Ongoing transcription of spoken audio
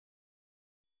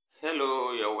Hello,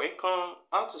 you're welcome.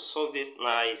 How to solve this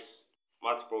nice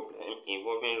math problem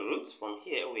involving roots. From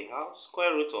here we have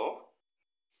square root of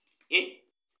 8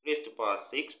 raised to power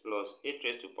 6 plus 8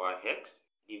 raised to power x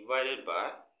divided by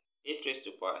 8 raised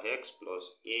to power x plus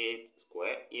 8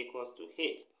 square equals to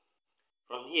 8.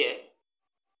 From here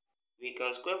we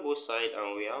can square both sides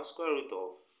and we have square root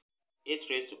of 8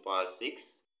 raised to power 6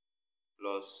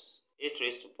 plus 8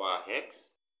 raised to power x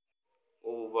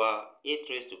over 8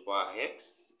 raised to power x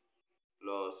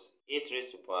plus 8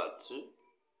 raised to power 2.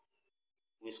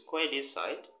 We square this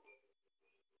side,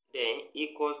 then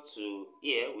equals to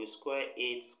here we square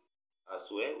 8 as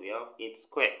well. We have 8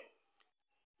 square.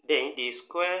 Then the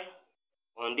square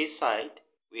on this side,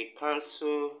 we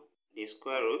cancel the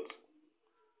square root.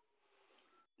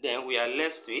 Then we are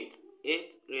left with 8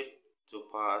 raised to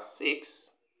power 6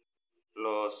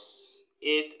 plus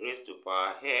 8 raised to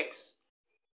power x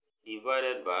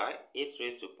divided by 8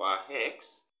 raised to power x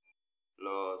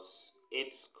plus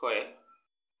 8 square,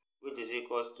 which is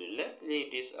equals to, let's leave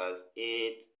this as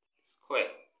 8 square.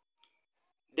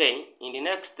 Then in the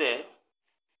next step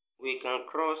we can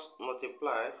cross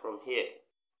multiply from here.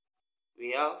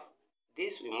 We have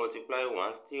this, we multiply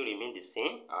 1, still remain the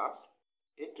same as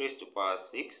 8 raised to power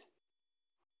 6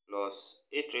 plus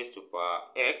 8 raised to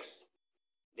power x,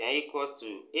 then equals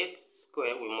to 8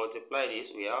 square. We multiply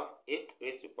this, we have 8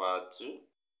 raised to power 2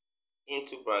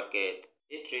 into bracket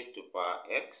 8 raised to power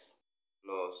x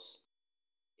plus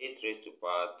 8 raised to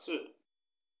power 2.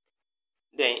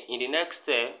 Then in the next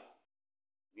step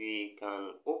we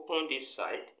can open this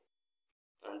side,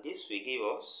 and this will give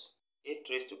us 8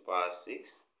 raised to power 6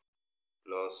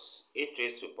 plus 8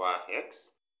 raised to power x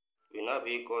will now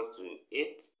be equals to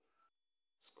 8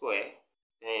 square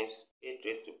times 8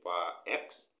 raised to power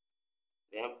x,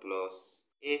 then plus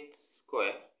 8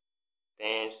 square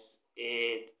times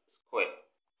 8 square.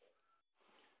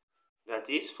 That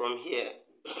is, from here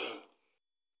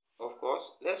of course,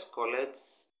 let's collect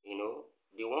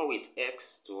the one with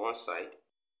x to one side.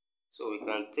 So we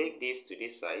can take this to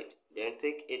this side, then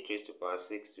take 8 raised to power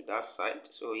 6 to that side.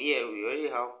 So here we already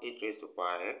have 8 raised to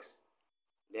power x,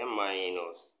 then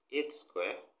minus 8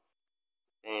 square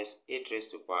times 8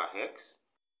 raised to power x,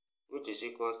 which is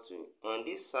equals to, on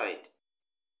this side,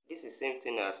 this is same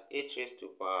thing as 8 raised to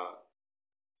power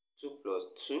 2 plus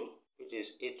 2, which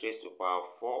is 8 raised to power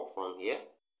 4 from here.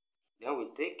 Then we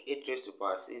take 8 raised to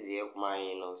power 6 here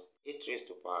minus 8 raised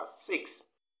to power 6.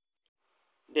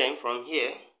 Then from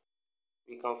here,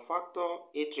 we can factor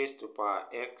 8 raised to power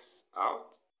x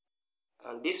out,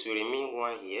 and this will remain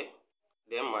 1 here,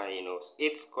 then minus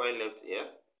 8 square left here,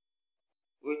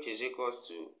 which is equals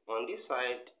to, on this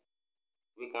side,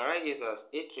 we can write this as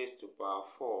 8 raised to power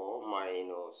 4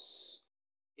 minus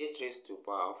 8 raised to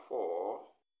power 4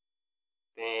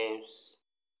 times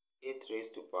 8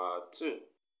 raised to power 2.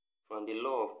 From the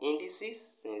law of indices,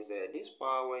 since this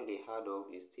power when they add up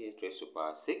is still 8 raised to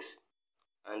power 6,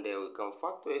 and then we can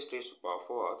factor 8 raised to power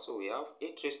 4 out, so we have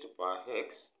 8 raised to power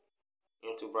x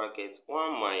into bracket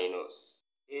 1 minus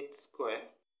 8 square,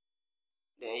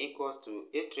 then equals to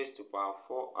 8 raised to power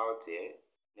 4 out here,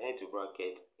 then into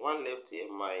bracket 1 left here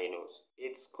minus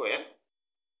 8 square.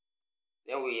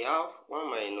 Then we have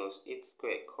 1 minus 8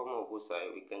 square common on both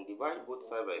sides. We can divide both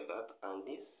sides like that, and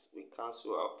this we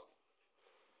cancel out.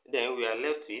 Then we are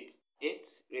left with 8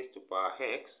 raised to power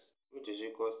x, which is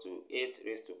equals to 8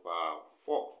 raised to power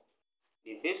 4.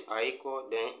 The base are equal,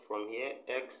 then from here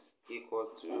x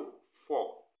equals to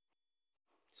 4.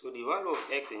 So the value of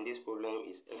x in this problem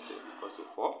is x equals to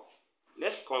 4.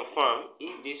 Let's confirm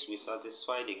if this will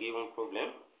satisfy the given problem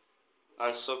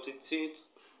and substitute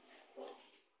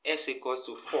x equals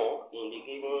to 4 in the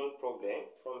given problem.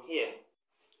 From here,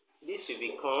 this will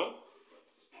become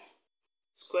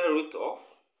square root of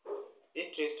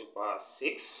 8 raised to power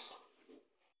 6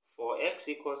 for x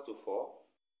equals to 4.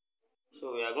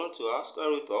 So we are going to have square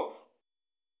root of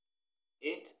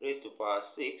 8 raised to power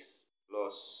 6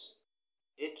 plus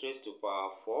 8 raised to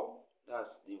power 4. That's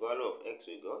the value of x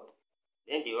we got.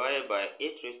 Then divided by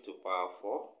 8 raised to power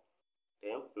 4.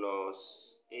 Then plus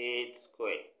 8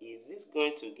 square. Is this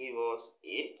going to give us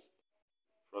 8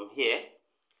 from here?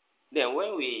 Then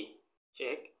when we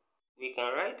check, we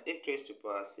can write 8 raised to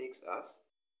power 6 as,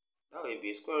 that will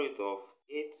be square root of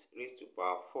 8 raised to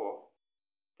power 4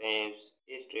 times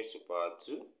 8 raised to power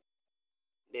 2.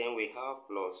 Then we have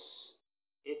plus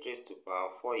 8 raised to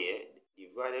power 4 here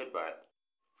divided by,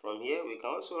 from here we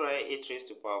can also write 8 raised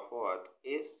to power 4 at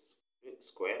 8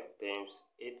 square times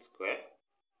 8 square,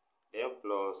 then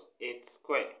plus 8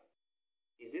 square.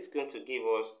 Is this going to give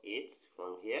us 8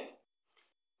 from here?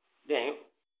 Then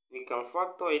we can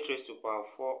factor 8 raised to power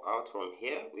 4 out from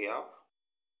here. We have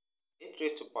 8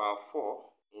 raised to power 4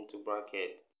 into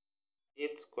bracket 8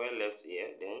 square left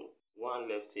here, then 1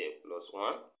 left here plus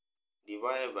 1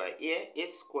 divided by here.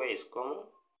 8 square is common.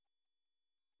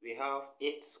 We have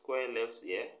 8 square left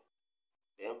here,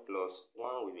 then plus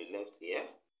 1 will be left here.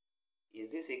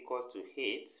 Is this equals to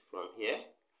 8 from here?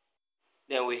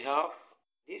 Then we have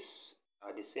this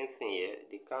are the same thing here.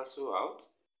 They cancel out.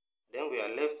 Then we are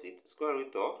left with square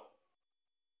root of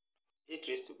 8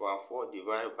 raised to power 4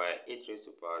 divided by 8 raised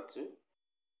to power 2.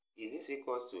 Is this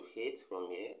equals to 8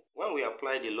 from here? When we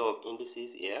apply the law of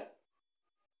indices here,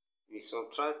 we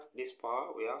subtract this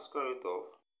power. We have square root of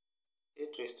 8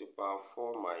 raised to power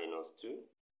 4 minus 2.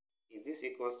 Is this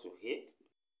equals to 8?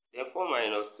 Then 4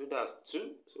 minus 2, that's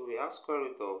 2. So we have square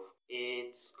root of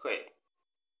 8 square.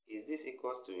 Is this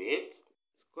equals to 8?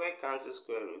 Square cancels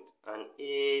square root, and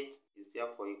 8 is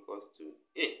therefore equals to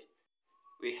 8.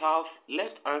 We have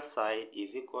left hand side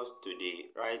is equals to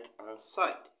the right hand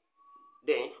side.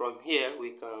 Then from here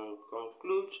we can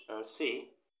conclude and say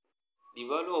the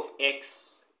value of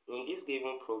x in this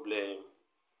given problem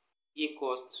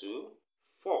equals to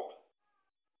 4.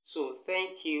 So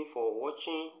thank you for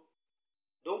watching.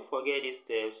 Don't forget these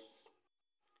steps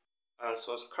and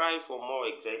subscribe for more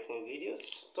exciting videos.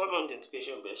 Turn on the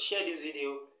notification bell, share this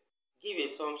video, give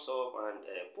a thumbs up, and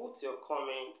put your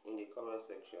comment in the comment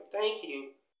section. Thank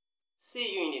you. See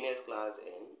you in the next class,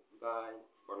 and bye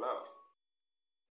for now.